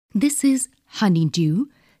This is Honeydew,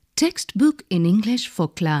 textbook in English for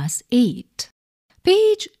Class 8.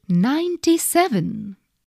 Page 97.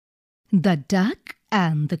 The Duck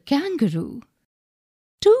and the Kangaroo.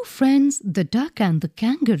 Two friends, the duck and the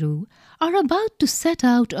kangaroo, are about to set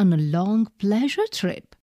out on a long pleasure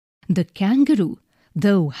trip. The kangaroo,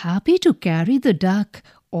 though happy to carry the duck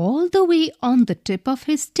all the way on the tip of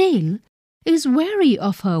his tail, is wary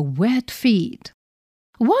of her wet feet.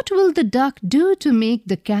 What will the duck do to make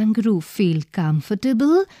the kangaroo feel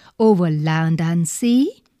comfortable over land and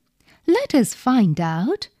sea? Let us find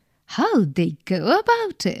out how they go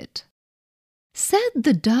about it. Said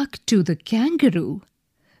the duck to the kangaroo,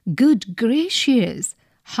 "Good gracious,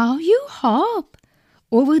 how you hop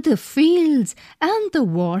over the fields and the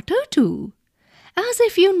water too, as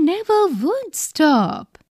if you never would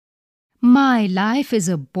stop. My life is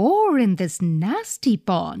a bore in this nasty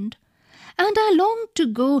pond, and I long to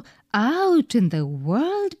go out in the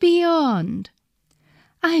world beyond.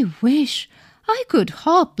 I wish I could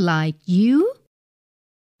hop like you,"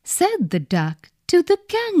 said the duck to the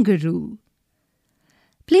kangaroo.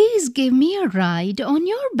 "Please give me a ride on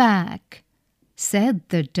your back," said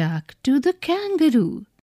the duck to the kangaroo.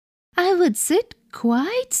 "I would sit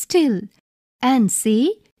quite still and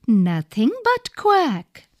say nothing but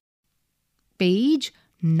quack." Page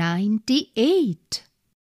 98.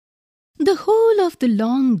 The whole of the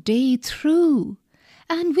long day through,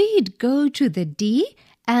 and we'd go to the Dee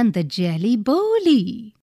and the Jelly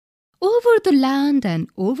Bowly, over the land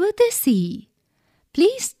and over the sea.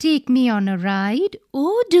 "Please take me on a ride,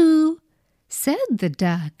 oh do," said the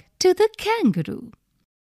duck to the kangaroo.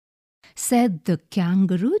 Said the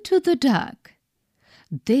kangaroo to the duck,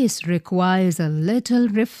 "This requires a little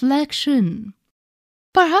reflection.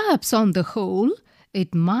 Perhaps on the whole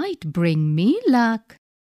it might bring me luck.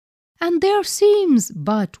 And there seems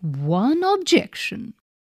but one objection,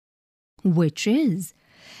 which is,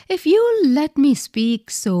 if you'll let me speak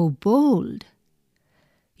so bold.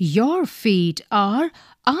 Your feet are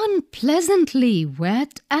unpleasantly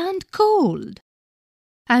wet and cold,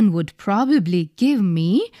 and would probably give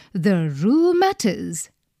me the rheumatiz,"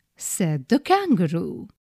 said the kangaroo.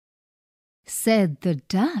 Said the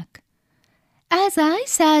duck, "As I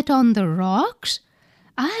sat on the rocks,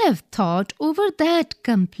 I have thought over that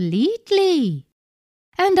completely,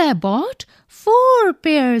 and I bought 4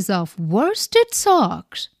 pairs of worsted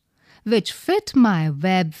socks, which fit my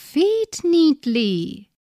web feet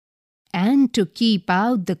neatly. And to keep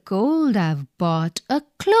out the cold I've bought a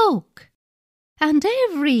cloak, and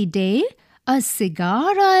every day a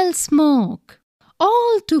cigar I'll smoke,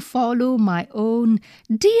 all to follow my own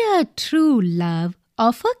dear true love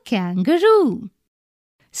of a kangaroo."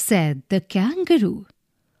 Said the kangaroo,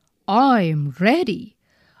 "I'm ready,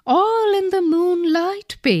 all in the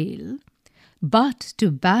moonlight pale, but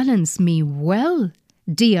to balance me well,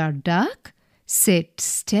 dear duck, sit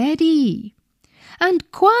steady, and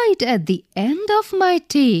quite at the end of my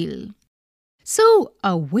tail." So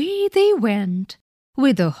away they went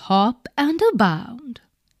with a hop and a bound,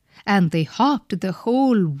 and they hopped the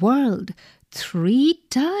whole world 3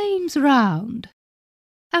 times round.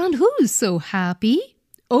 And who's so happy,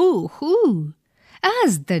 oh who,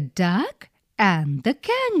 as the duck and the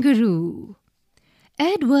kangaroo?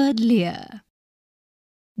 Edward Lear.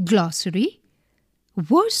 Glossary: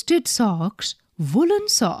 worsted socks, woolen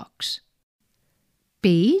socks.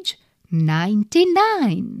 Page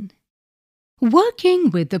 99.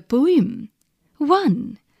 Working with the poem.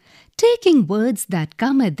 1. Taking words that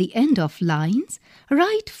come at the end of lines,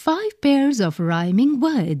 write 5 pairs of rhyming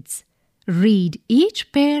words. Read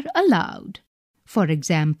each pair aloud. For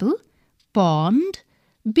example, pond,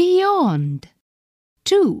 beyond.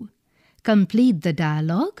 2. Complete the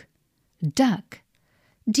dialogue. Duck: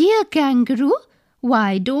 "Dear kangaroo,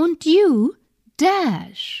 why don't you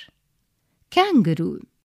dash?" Kangaroo: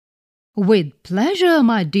 "With pleasure,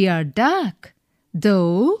 my dear duck,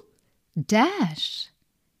 though dash."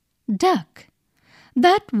 Duck: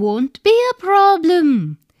 "That won't be a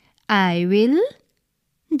problem. I will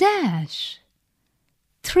dash."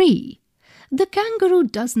 3. The kangaroo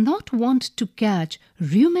does not want to catch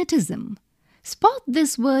rheumatism. Spot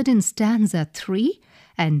this word in stanza 3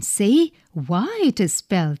 and say why it is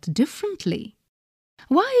spelled differently.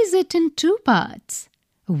 Why is it in 2 parts?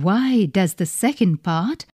 Why does the second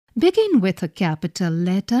part begin with a capital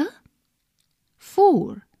letter?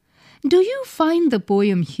 4. Do you find the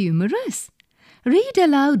poem humorous? Read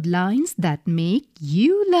aloud lines that make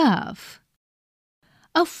you laugh.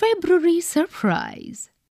 A February surprise.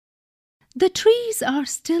 The trees are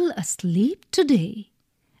still asleep today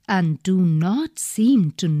and do not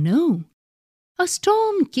seem to know. A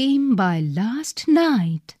storm came by last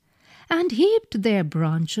night and heaped their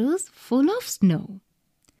branches full of snow.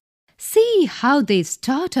 See how they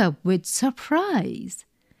start up with surprise,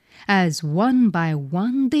 as one by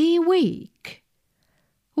one they wake.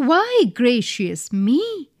 "Why, gracious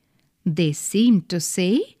me," they seem to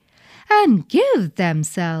say, and give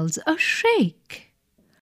themselves a shake.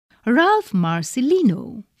 Ralph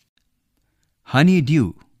Marcelino.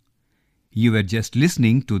 Honeydew. You were just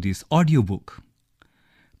listening to this audiobook.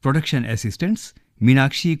 Production assistants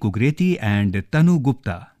Meenakshi Kugreti and Tanu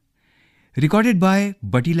Gupta. Recorded by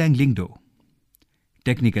Batilang Lingdo.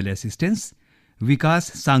 Technical assistants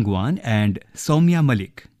Vikas Sangwan and Soumya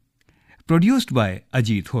Malik. Produced by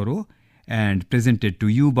Ajit Horo and presented to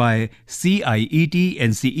you by CIET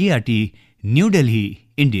NCERT, New Delhi,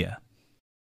 India.